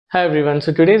Hi everyone,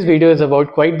 so today's video is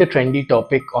about quite the trendy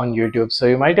topic on YouTube. So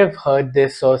you might have heard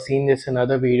this or seen this in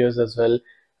other videos as well,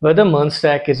 whether MERN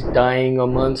Stack is dying or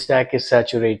MERN Stack is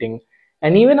saturating.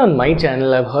 And even on my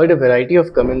channel, I've heard a variety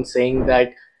of comments saying that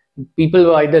people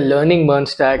were either learning MERN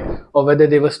Stack or whether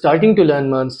they were starting to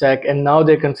learn MERN Stack and now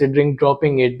they're considering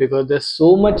dropping it because there's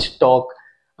so much talk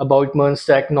about MERN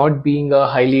Stack not being a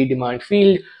highly demand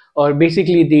field, or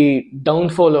basically the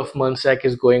downfall of MERN Stack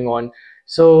is going on.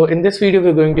 So in this video,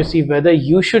 we're going to see whether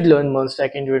you should learn MERN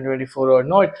Stack in 2024 or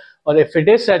not, or if it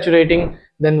is saturating,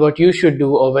 then what you should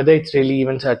do, or whether it's really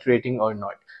even saturating or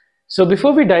not. So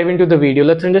before we dive into the video,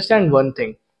 let's understand one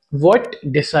thing. What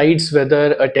decides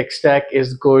whether a tech stack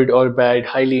is good or bad,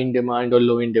 highly in demand or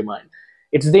low in demand?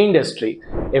 It's the industry.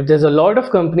 If there's a lot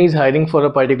of companies hiring for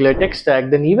a particular tech stack,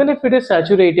 then even if it is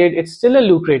saturated, it's still a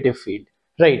lucrative field,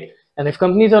 right? And if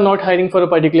companies are not hiring for a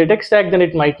particular tech stack, then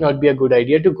it might not be a good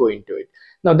idea to go into it.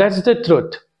 Now, that's the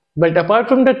truth. But apart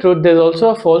from the truth, there's also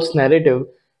a false narrative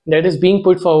that is being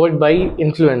put forward by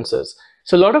influencers.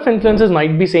 So a lot of influencers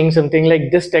might be saying something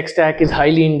like, this tech stack is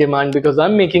highly in demand because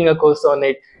I'm making a course on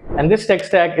it, and this tech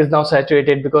stack is now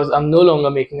saturated because I'm no longer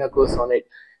making a course on it.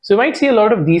 So you might see a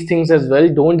lot of these things as well.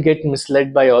 Don't get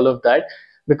misled by all of that,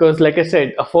 because like I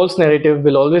said, a false narrative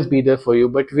will always be there for you,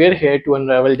 but we're here to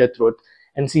unravel the truth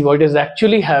and see what is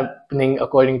actually happening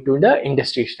according to the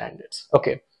industry standards.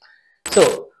 Okay,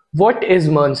 so what is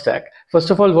MERN Stack?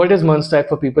 First of all, what is MERN Stack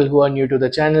for people who are new to the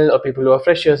channel or people who are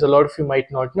freshers? A lot of you might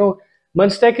not know. MERN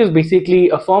Stack is basically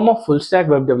a form of full stack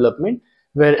web development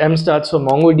where M stands for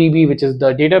MongoDB, which is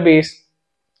the database,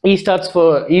 E stands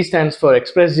for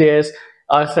Express.js,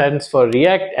 R stands for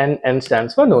React, and N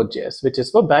stands for Node.js, which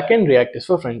is for backend, React is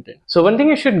for frontend. So one thing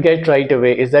you should get right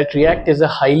away is that React is a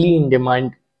highly in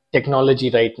demand technology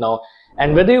right now.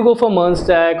 And whether you go for MERN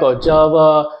Stack or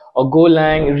Java or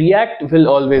Golang, React will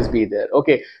always be there.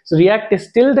 Okay, so React is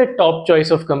still the top choice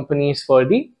of companies for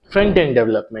the front-end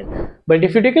development. But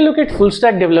if you take a look at full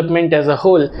stack development as a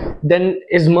whole, then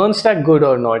is MERN Stack good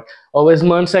or not? Or is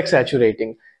MERN Stack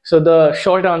saturating? So the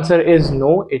short answer is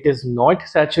no, it is not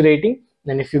saturating.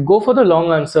 And if you go for the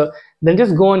long answer, then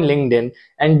just go on LinkedIn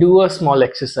and do a small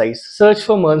exercise. Search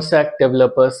for MERN Stack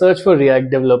developers, search for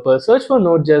React developers, search for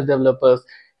Node.js developers,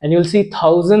 and you'll see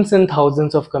thousands and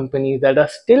thousands of companies that are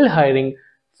still hiring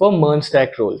for MERN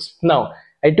Stack roles. Now,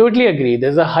 I totally agree.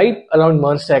 There's a hype around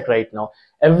MERN Stack right now.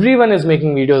 Everyone is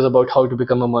making videos about how to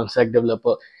become a MERN Stack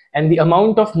developer, and the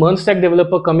amount of MERN Stack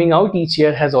developer coming out each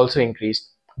year has also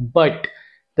increased. But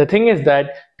the thing is that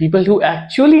people who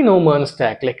actually know MERN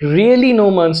Stack, like really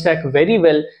know MERN Stack very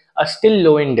well, are still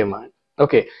low in demand.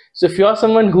 Okay, so if you're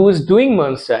someone who is doing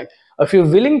MERN Stack, or if you're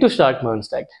willing to start MERN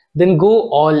Stack, then go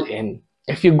all in.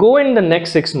 If you go in the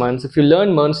next 6 months, if you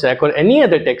learn MERN Stack or any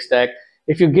other tech stack,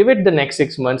 if you give it the next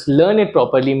 6 months, learn it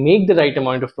properly, make the right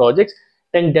amount of projects,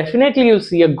 then definitely you'll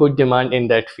see a good demand in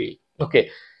that field. Okay,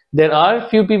 there are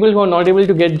few people who are not able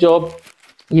to get job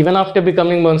even after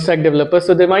becoming MERN Stack developers.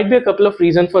 So there might be a couple of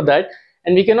reasons for that,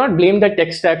 and we cannot blame the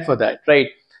tech stack for that, right?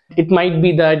 It might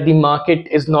be that the market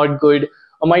is not good,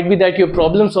 or might be that your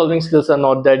problem solving skills are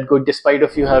not that good despite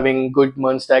of you having good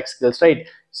MERN Stack skills, right?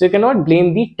 So you cannot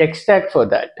blame the tech stack for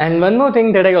that. And one more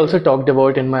thing that I also talked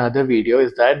about in my other video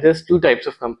is that there's two types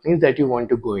of companies that you want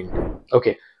to go into.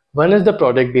 Okay, one is the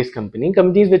product-based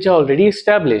companies which are already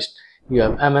established. You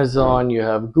have Amazon, you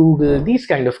have Google, these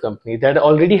kind of companies that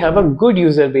already have a good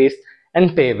user base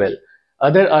and pay well.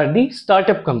 Other are the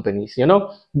startup companies, you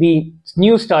know, the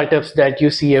new startups that you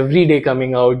see every day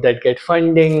coming out that get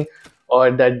funding or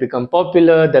that become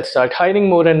popular, that start hiring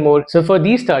more and more. So for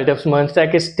these startups, MERN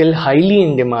Stack is still highly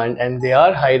in demand, and they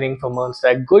are hiring for MERN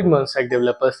Stack, good MERN Stack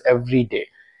developers every day.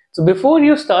 So before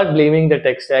you start blaming the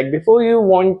tech stack, before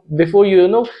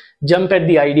you jump at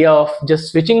the idea of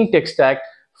just switching tech stack,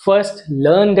 first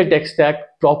learn the tech stack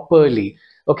properly.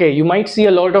 Okay, you might see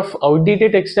a lot of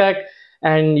outdated tech stack,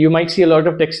 and you might see a lot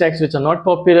of tech stacks which are not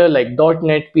popular like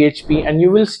 .NET, PHP, and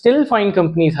you will still find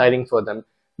companies hiring for them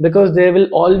because there will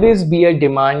always be a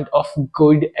demand of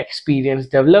good experienced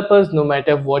developers no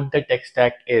matter what the tech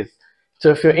stack is.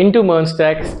 So if you're into MERN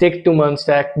Stack, stick to MERN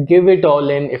Stack, give it all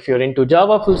in. If you're into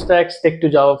Java full stack, stick to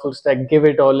Java full stack, give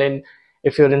it all in.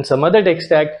 If you're in some other tech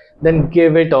stack, then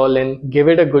give it all in, give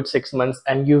it a good 6 months,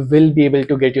 and you will be able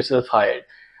to get yourself hired.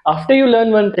 After you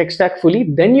learn one tech stack fully,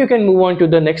 then you can move on to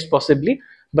the next possibly,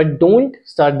 but don't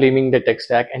start blaming the tech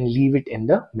stack and leave it in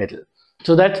the middle.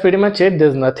 So that's pretty much it.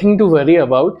 There's nothing to worry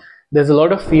about. There's a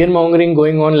lot of fear mongering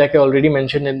going on, like I already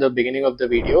mentioned in the beginning of the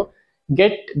video.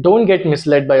 Don't get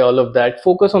misled by all of that.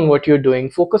 Focus on what you're doing.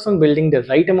 Focus on building the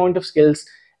right amount of skills,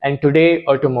 and today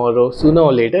or tomorrow, sooner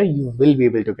or later, you will be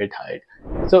able to get hired.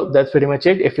 So that's pretty much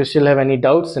it. If you still have any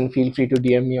doubts, then feel free to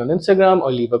DM me on Instagram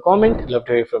or leave a comment. Love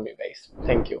to hear from you guys.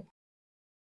 Thank you.